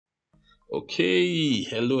Okay,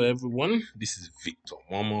 hello everyone. This is Victor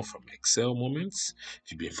Momo from Excel Moments.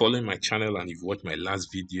 If you've been following my channel and you've watched my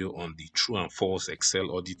last video on the true and false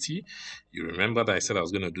Excel oddity, you remember that I said I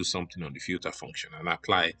was going to do something on the filter function and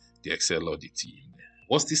apply the Excel oddity.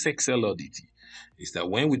 What's this Excel oddity? Is that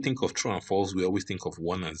when we think of true and false, we always think of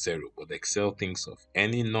 1 and 0, but Excel thinks of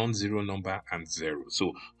any non-zero number and 0.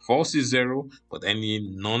 So false is 0, but any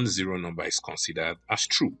non-zero number is considered as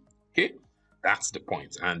true. Okay, that's the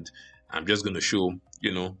point. And I'm just going to show,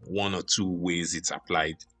 one or two ways it's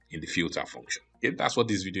applied in the filter function. Okay, that's what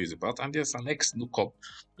this video is about. And there's an Xlookup.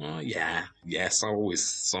 Yes, always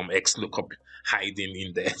some Xlookup hiding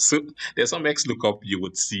in there. So there's some Xlookup you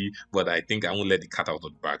would see, but I think I won't let the cat out of the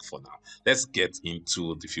bag for now. Let's get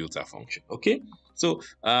into the filter function. Okay, so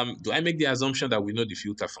do I make the assumption that we know the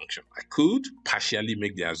filter function? I could partially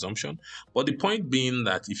make the assumption, but the point being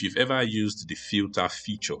that if you've ever used the filter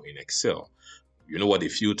feature in Excel, you know what a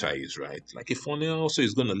filter is, right? Like a funnel, so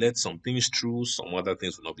it's going to let some things through, some other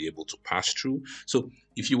things will not be able to pass through. So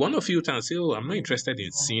if you want to filter and say, oh, I'm not interested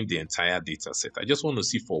in seeing the entire data set, I just want to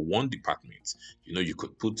see for one department, you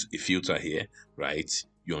could put a filter here, right?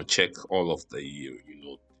 You uncheck all of the,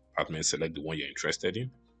 departments, select the one you're interested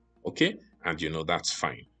in, okay? And, that's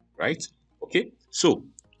fine, right? Okay, so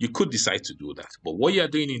you could decide to do that. But what you're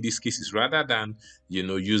doing in this case is rather than,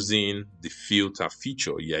 using the filter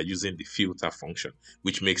feature, you're using the filter function,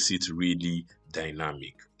 which makes it really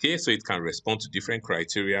dynamic. Okay, so it can respond to different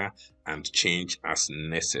criteria and change as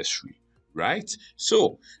necessary, right?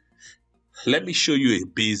 So let me show you a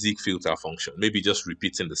basic filter function, maybe just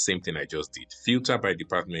repeating the same thing I just did. Filter by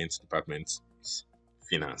department is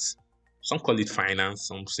finance. Some call it finance,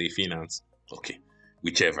 some say finance. Okay,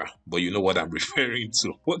 whichever, but you know what I'm referring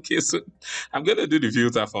to. Okay, so I'm going to do the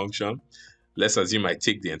filter function. Let's assume I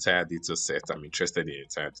take the entire data set. I'm interested in the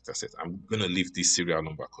entire data set. I'm going to leave this serial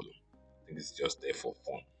number column. I think it's just there for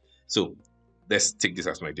fun. So let's take this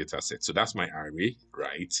as my data set. So that's my array,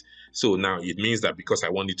 right? So now it means that because I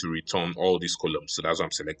want it to return all these columns, so that's why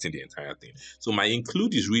I'm selecting the entire thing. So my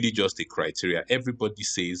include is really just a criteria. Everybody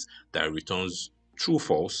says that it returns true,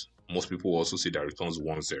 false. Most people also say that it returns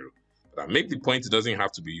 1, 0. But I make the point, it doesn't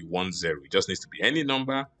have to be 1, 0. It just needs to be any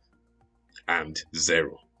number and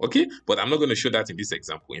 0. Okay, but I'm not going to show that in this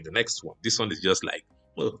example. In the next one, this one is just like,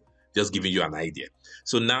 well, just giving you an idea.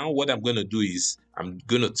 So now what I'm going to do is I'm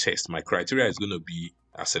going to test. My criteria is going to be,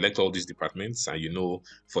 I select all these departments, and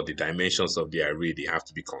for the dimensions of the array, they have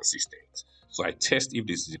to be consistent. So I test if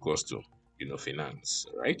this is equals to, finance,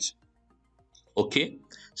 right? Okay,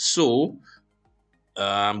 so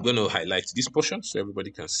I'm going to highlight this portion so everybody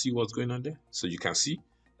can see what's going on there. So you can see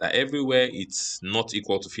that everywhere it's not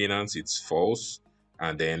equal to finance, it's false.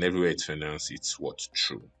 And then everywhere it's finance, it's what?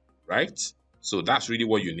 True, right? So that's really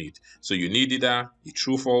what you need. So you need either a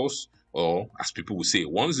true, false, or as people will say,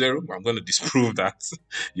 1, 0. I'm going to disprove that,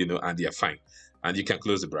 and they're fine. And you can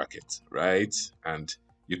close the bracket, right? And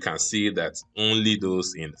you can see that only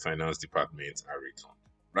those in the finance department are returned,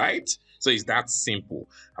 right? So it's that simple.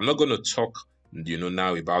 I'm not going to talk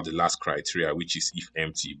now about the last criteria, which is if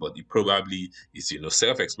empty, but it probably is,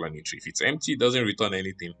 self-explanatory. If it's empty, it doesn't return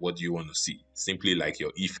anything. What do you want to see? Simply like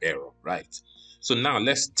your if error, right? So now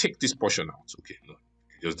let's take this portion out. Okay, no,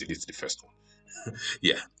 just delete the first one.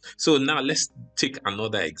 Yeah. So now let's take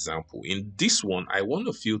another example. In this one, I want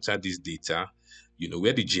to filter this data,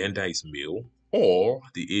 where the gender is male or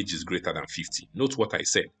the age is greater than 50. Note what I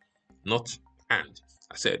said, not and.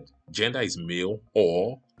 I said gender is male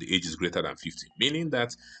or the age is greater than 50, meaning that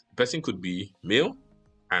the person could be male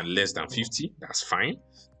and less than 50. That's fine.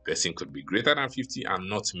 The person could be greater than 50 and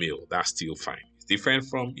not male. That's still fine. It's different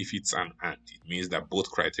from if it's an and. It means that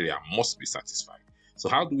both criteria must be satisfied. So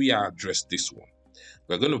how do we address this one?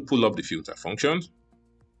 We're going to pull up the filter function.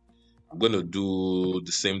 I'm going to do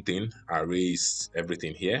the same thing. Erase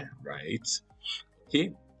everything here, right?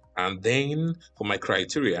 Okay. And then for my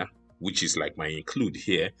criteria, which is like my include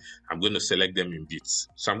here, I'm going to select them in bits.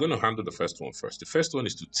 So I'm going to handle the first one first. The first one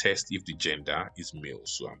is to test if the gender is male.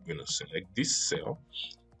 So I'm going to select this cell,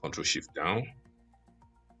 Control Shift down.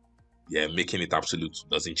 Yeah, making it absolute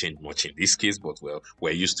doesn't change much in this case, but well,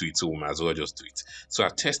 we're used to it, so we might as well just do it. So I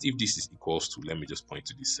test if this is equals to, let me just point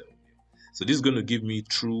to this cell here. So this is going to give me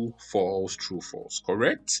true, false,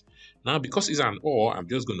 correct? Now, because it's an OR, I'm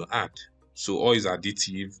just going to add. So OR is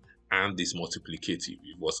additive and is multiplicative.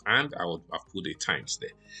 If it was and, I would have put a times there.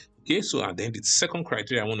 Okay, so and then the second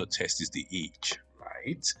criteria I want to test is the age,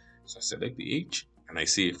 right? So I select the age and I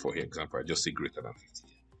say, for example, I just say greater than 50.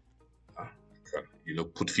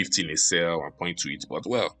 Put 50 in a cell and point to it, but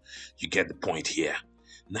well, you get the point here.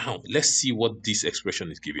 Now let's see what this expression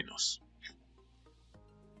is giving us.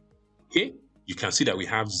 Okay, you can see that we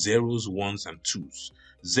have zeros, ones, and twos.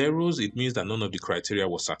 Zeros, it means that none of the criteria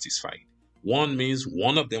was satisfied. One means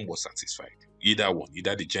one of them was satisfied. Either one,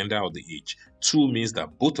 either the gender or the age. Two means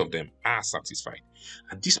that both of them are satisfied.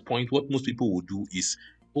 At this point, what most people will do is,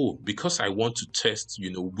 oh, because I want to test,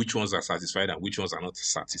 which ones are satisfied and which ones are not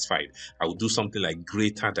satisfied, I will do something like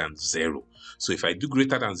greater than 0. So if I do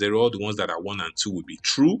greater than 0, all the ones that are 1 and 2 will be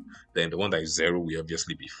true. Then the one that is 0 will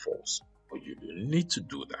obviously be false. But you don't need to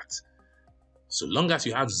do that. So long as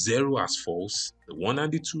you have 0 as false, the 1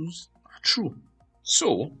 and the 2s are true.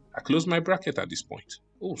 So I close my bracket at this point.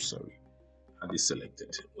 Oh, sorry. I had it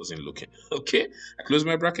selected. Wasn't looking. Okay. I close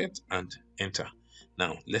my bracket and enter.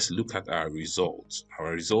 Now, let's look at our results.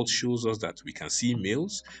 Our result shows us that we can see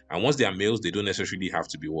males. And once they are males, they don't necessarily have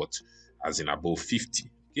to be what? As in above 50.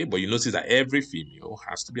 Okay. But you notice that every female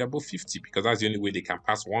has to be above 50 because that's the only way they can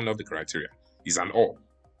pass one of the criteria. Is an or.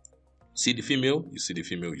 See the female, you see the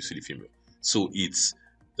female, you see the female. So it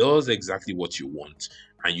does exactly what you want,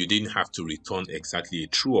 and you didn't have to return exactly a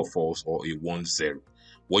true or false or a 1, 0.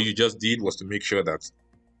 What you just did was to make sure that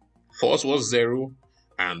false was 0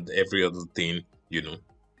 and every other thing,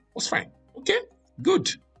 was fine. Okay, good.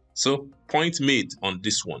 So point made on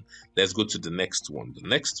this one. Let's go to the next one. The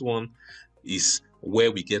next one is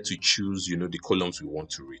where we get to choose, the columns we want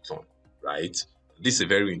to return, right? This is a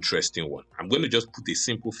very interesting one. I'm going to just put a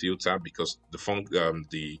simple filter because this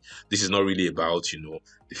is not really about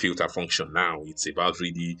the filter function now. It's about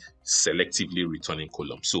really selectively returning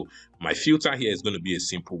columns. So my filter here is going to be a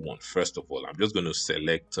simple one. First of all, I'm just going to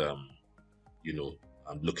select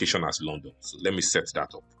location as London. So let me set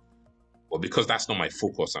that up. But because that's not my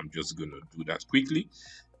focus, I'm just going to do that quickly.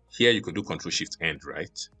 Here you could do Control-Shift-End,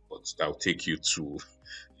 right? But that will take you to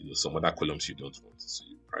some other columns you don't want. So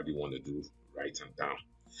you probably want to do right and down,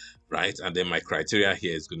 right? And then my criteria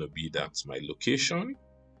here is going to be that my location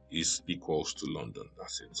is equals to London.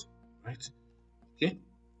 That's it, right? Okay.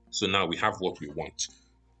 So now we have what we want.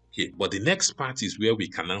 Okay, but the next part is where we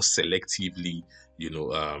can now selectively,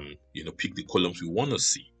 pick the columns we want to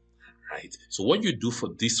see. Right. So what you do for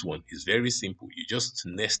this one is very simple. You just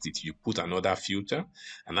nest it. You put another filter,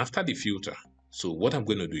 and after the filter, so what I'm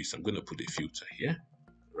going to do is I'm going to put a filter here,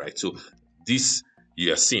 right? So this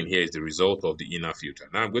you are seeing here is the result of the inner filter.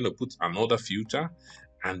 Now I'm going to put another filter,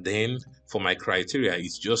 and then for my criteria,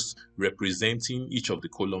 it's just representing each of the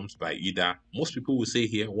columns by either, most people will say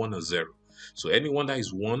here 1 or 0. So anyone that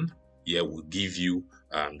is 1 here will give you,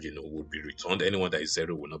 will be returned. Anyone that is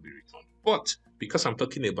 0 will not be returned. But because I'm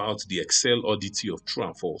talking about the Excel oddity of true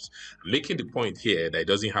and false, I'm making the point here that it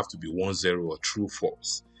doesn't have to be 1, 0 or true,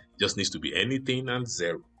 false. It just needs to be anything and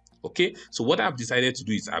 0. Okay, so what I've decided to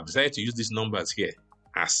do is I've decided to use these numbers here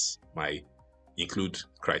as my include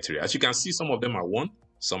criteria. As you can see, some of them are 1,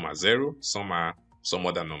 some are 0, some are some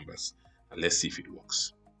other numbers. And let's see if it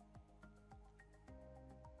works.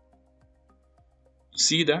 You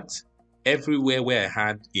see that? Everywhere where I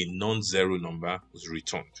had a non-zero number was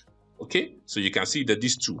returned. Okay, so you can see that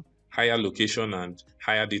these two, higher location and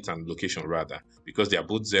higher date and location rather, because they are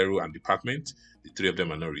both 0 and department, the 3 of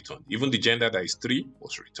them are not returned. Even the gender that is 3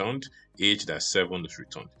 was returned, age that's 7 was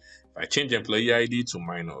returned. If I change employee ID to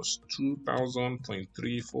minus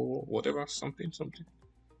 2000.34, whatever, something,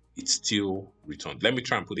 it's still returned. Let me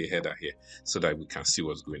try and put a header here so that we can see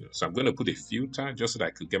what's going on. So I'm going to put a filter just so that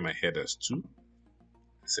I could get my headers too.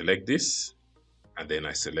 Select this, and then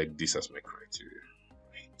I select this as my criteria.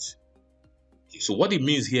 Right. Okay, so what it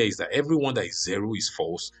means here is that everyone that is 0 is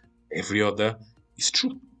false, every other is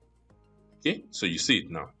true. Okay, so you see it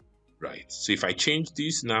now. Right. So if I change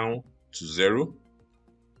this now to 0,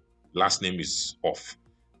 last name is off.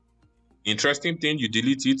 Interesting thing, you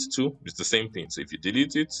delete it too, it's the same thing. So if you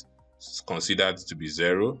delete it, it's considered to be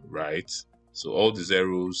 0, right? So all the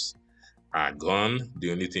zeros are gone. The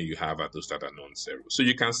only thing you have are those that are non-zero. So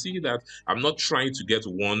you can see that I'm not trying to get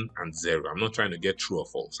 1 and 0. I'm not trying to get true or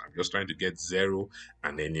false. I'm just trying to get 0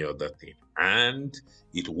 and any other thing. And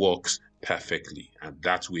it works perfectly. And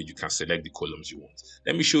that way you can select the columns you want.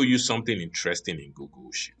 Let me show you something interesting in Google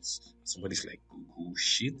Sheets. Somebody's like, Google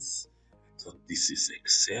Sheets? I thought this is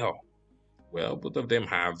Excel. Well, both of them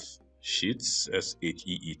have Sheets,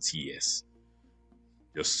 S-H-E-E-T-S.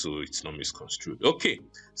 Just so it's not misconstrued. Okay,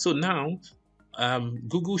 so now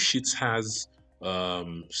Google Sheets has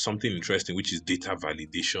something interesting, which is data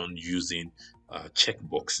validation using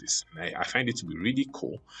checkboxes. And I find it to be really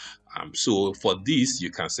cool. So for this,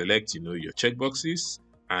 you can select, your checkboxes,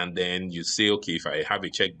 and then you say, okay, if I have a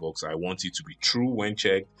checkbox, I want it to be true when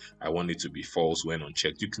checked. I want it to be false when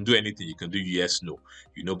unchecked. You can do anything. You can do yes, no,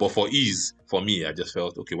 but for ease, for me, I just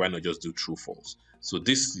felt, okay, why not just do true, false? So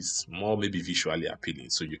this is more maybe visually appealing.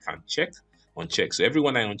 So you can check, uncheck. So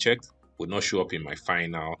everyone I unchecked will not show up in my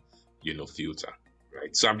final, filter,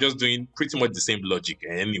 right? So I'm just doing pretty much the same logic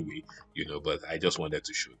anyway, but I just wanted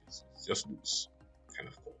to show this. It just looks kind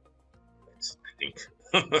of cool, right? I think.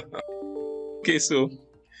 Okay, so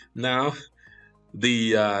now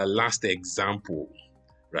the last example,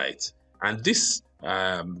 right? And this,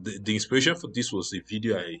 the inspiration for this was a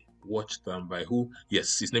video I watched by who?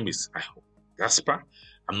 Yes, his name is Gaspar.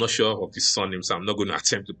 I'm not sure of his surname, so I'm not going to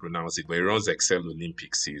attempt to pronounce it. But he runs Excel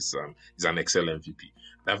Olympics. He's an Excel MVP.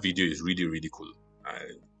 That video is really, really cool.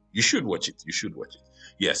 You should watch it. You should watch it.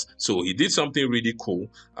 Yes. So he did something really cool.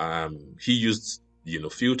 He used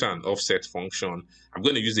filter and offset function. I'm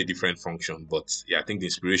going to use a different function, but yeah, I think the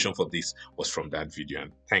inspiration for this was from that video,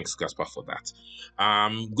 and thanks Gaspar for that.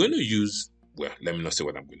 I'm going to use, well, let me not say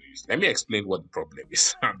what I'm going to use. Let me explain what the problem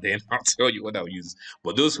is, and then I'll tell you what I'll use.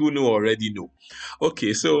 But those who know already know.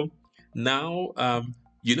 Okay, so now,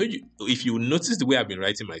 if you notice the way I've been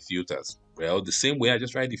writing my filters, well, the same way I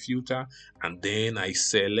just write the filter, and then I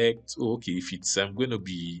select, okay, if it's going to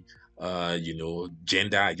be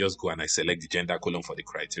gender, I just go and I select the gender column for the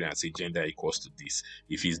criteria and say gender equals to this.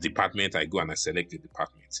 If it's department, I go and I select the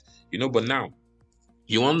department. But now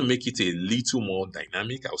you want to make it a little more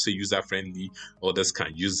dynamic. I'll say user friendly. Others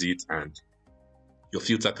can use it, and your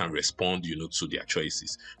filter can respond, to their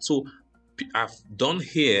choices. So I've done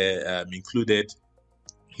here, included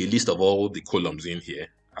a list of all the columns in here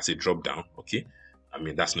as a drop down. Okay. I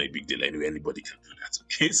mean, that's not a big deal anyway. Anybody can do that.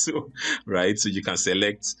 Okay. So, right. So you can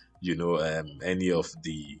select, any of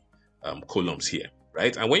the columns here,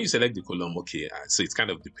 right? And when you select the column, okay, so it's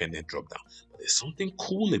kind of dependent drop down. But there's something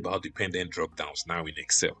cool about dependent drop downs now in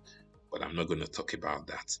Excel, but I'm not going to talk about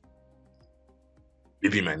that.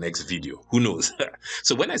 Maybe in my next video, who knows?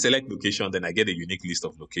 So when I select location, then I get a unique list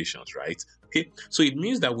of locations, right? Okay. So it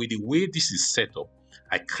means that with the way this is set up,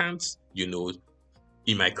 I can't,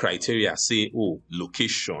 in my criteria say, oh,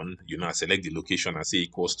 location, I select the location and say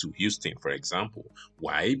equals to Houston, for example.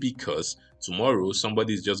 Why? Because tomorrow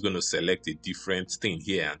somebody is just going to select a different thing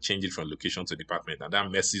here and change it from location to department, and that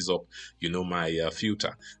messes up, my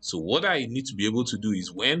filter. So what I need to be able to do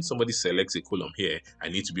is when somebody selects a column here, I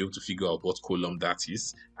need to be able to figure out what column that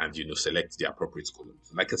is and, select the appropriate column.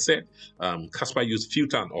 Like I said, Caspar used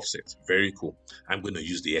filter and offset. Very cool. I'm going to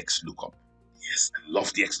use the Xlookup. Yes, I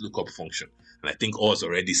love the Xlookup function. And I think Oz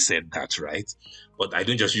already said that, right? But I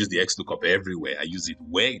don't just use the Xlookup everywhere. I use it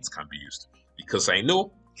where it can be used. Because I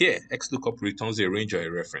know here, Xlookup returns a range or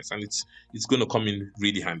a reference. And it's going to come in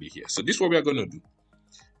really handy here. So this is what we are going to do.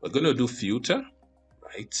 We're going to do filter,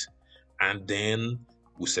 right? And then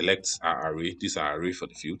we select our array. This is our array for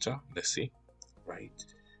the filter, let's say, right?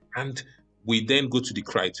 And we then go to the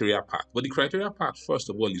criteria part. But the criteria part,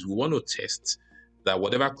 first of all, is we want to test that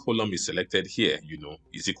whatever column is selected here,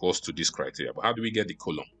 is equals to this criteria. But how do we get the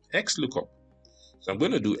column? Xlookup. So I'm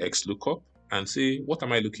going to do Xlookup and say, what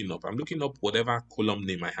am I looking up? I'm looking up whatever column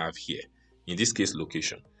name I have here. In this case,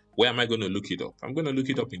 location. Where am I going to look it up? I'm going to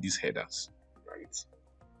look it up in these headers, right?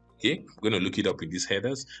 Okay, I'm going to look it up in these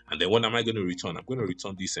headers. And then what am I going to return? I'm going to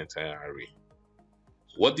return this entire array.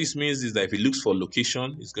 What this means is that if it looks for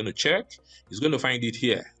location, it's going to check, it's going to find it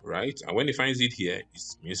here, right? And when it finds it here, it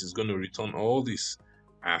means it's going to return all this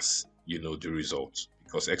as, the result,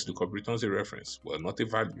 because Xlookup returns a reference, well, not a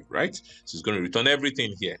value, right? So it's going to return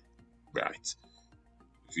everything here, right?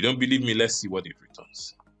 If you don't believe me, let's see what it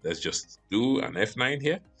returns. Let's just do an F9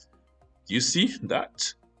 here. You see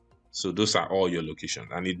that? So those are all your locations.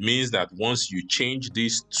 And it means that once you change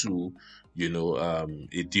this to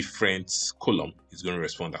a different column, is going to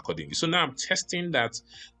respond accordingly. So now I'm testing that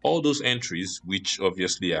all those entries, which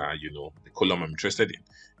obviously are, the column I'm interested in,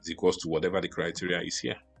 is equals to whatever the criteria is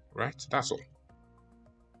here, right? That's all.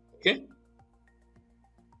 Okay.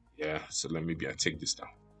 Yeah. So maybe I take this down.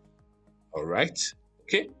 All right.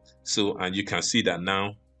 Okay. So, and you can see that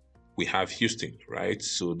now we have Houston, right?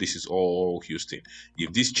 So this is all Houston.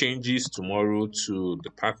 If this changes tomorrow to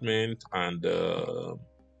department and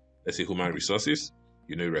let's say human resources,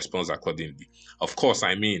 it responds accordingly. Of course,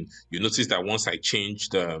 I mean, you notice that once I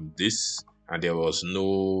changed this and there was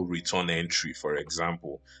no return entry, for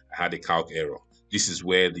example, I had a calc error. This is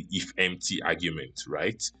where the if empty argument,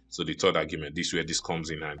 right? So the third argument, this is where this comes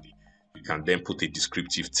in handy. You can then put a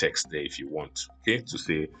descriptive text there if you want, okay? To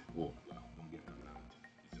say, oh, yeah, don't get around.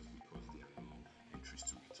 It's just because there are no entries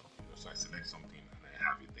to return. So I select something and I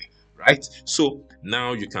have it there, right? So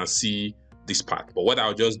now you can see this part, but what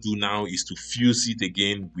I'll just do now is to fuse it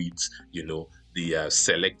again with the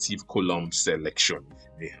selective column selection.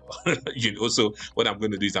 So what I'm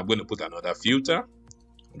going to do is I'm going to put another filter,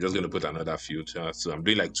 I'm just going to put another filter. So I'm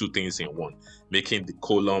doing like two things in one, making the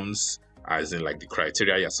columns as in like the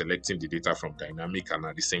criteria you're selecting the data from dynamic, and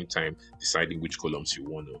at the same time deciding which columns you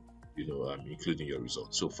want to, include in your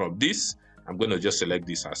results. So from this, I'm going to just select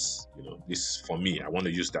this as, this for me. I want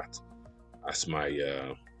to use that as my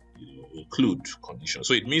include condition.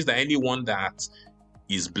 So it means that anyone that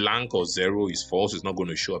is blank or 0 is false is not going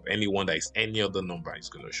to show up. Anyone that is any other number is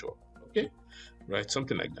going to show up. Okay, right?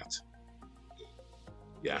 Something like that.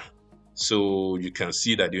 Yeah. So you can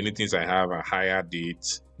see that the only things I have are hire,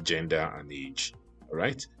 date, gender, and age. All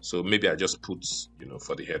right. So maybe I just put,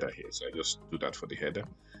 for the header here. So I just do that for the header.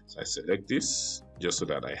 So I select this just so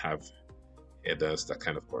that I have headers that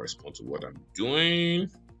kind of correspond to what I'm doing.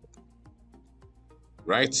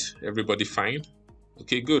 Right? Everybody fine?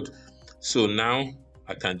 Okay, good. So now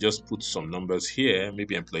I can just put some numbers here.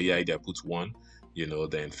 Maybe employee ID, I put 1.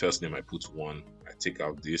 Then first name, I put 1. I take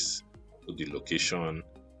out this, put the location,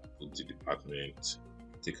 put the department,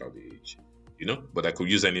 take out the age. But I could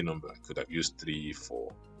use any number. I could have used 3,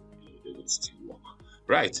 4. It would still work.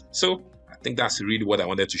 Right. So I think that's really what I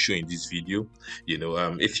wanted to show in this video.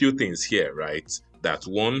 A few things here, right? That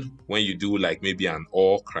one, when you do like maybe an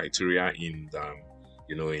OR criteria in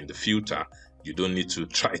in the filter, you don't need to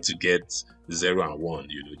try to get 0 and 1.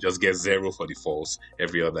 Just get 0 for the false.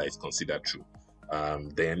 Every other is considered true.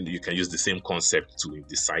 Then you can use the same concept to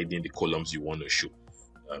deciding the columns you want to show.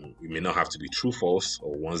 It may not have to be true, false,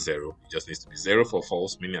 or 1, 0. It just needs to be 0 for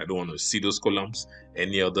false, meaning I don't want to see those columns.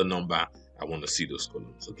 Any other number, I want to see those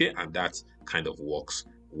columns. Okay, and that kind of works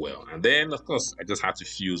well. And then, of course, I just had to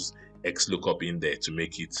fuse Xlookup in there to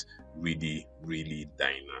make it really, really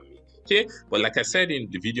dynamic. Okay, but like I said in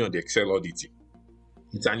the video on the Excel auditing,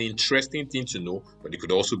 it's an interesting thing to know, but it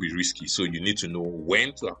could also be risky. So you need to know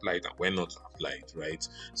when to apply it and when not to apply it, right?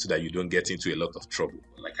 So that you don't get into a lot of trouble.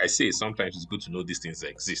 Like I say, sometimes it's good to know these things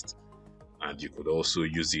exist, and you could also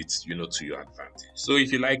use it, to your advantage. So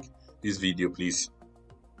if you like this video, please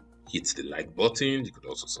hit the like button. You could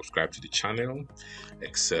also subscribe to the channel.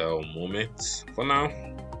 Excel Moments. For now,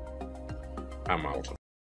 I'm out.